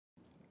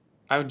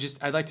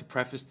I'd like to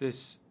preface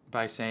this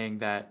by saying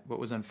that what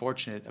was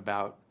unfortunate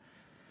about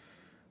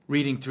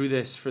reading through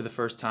this for the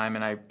first time,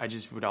 and I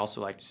just would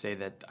also like to say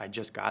that I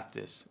just got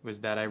this, was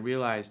that I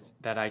realized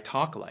that I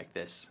talk like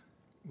this,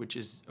 which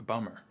is a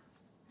bummer.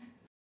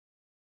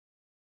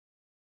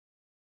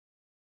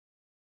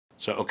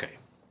 So, okay,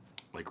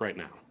 like right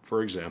now,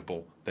 for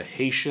example, the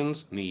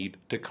Haitians need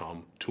to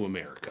come to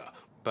America.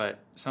 But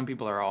some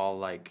people are all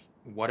like,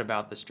 what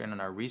about the strain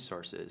on our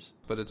resources?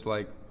 But it's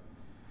like,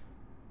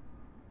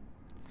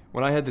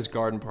 when I had this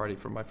garden party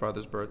for my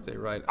father's birthday,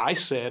 right? I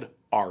said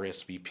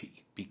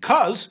RSVP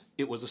because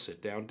it was a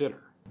sit-down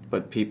dinner.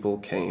 But people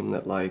came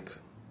that, like,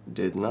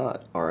 did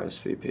not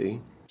RSVP.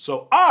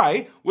 So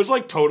I was,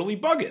 like, totally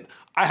bugging.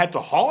 I had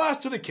to haul ass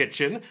to the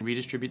kitchen,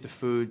 Redistribute the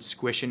food,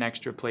 squish in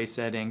extra place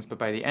settings, but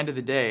by the end of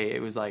the day,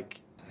 it was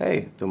like...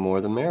 Hey, the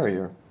more the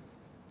merrier.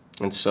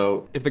 And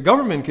so... If the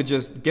government could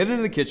just get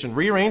into the kitchen,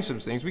 rearrange some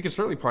things, we could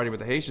certainly party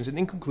with the Haitians. And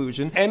in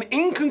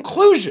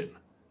conclusion,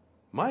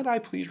 might I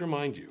please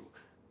remind you,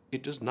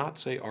 it does not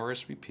say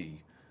RSVP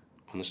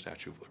on the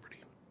Statue of Liberty.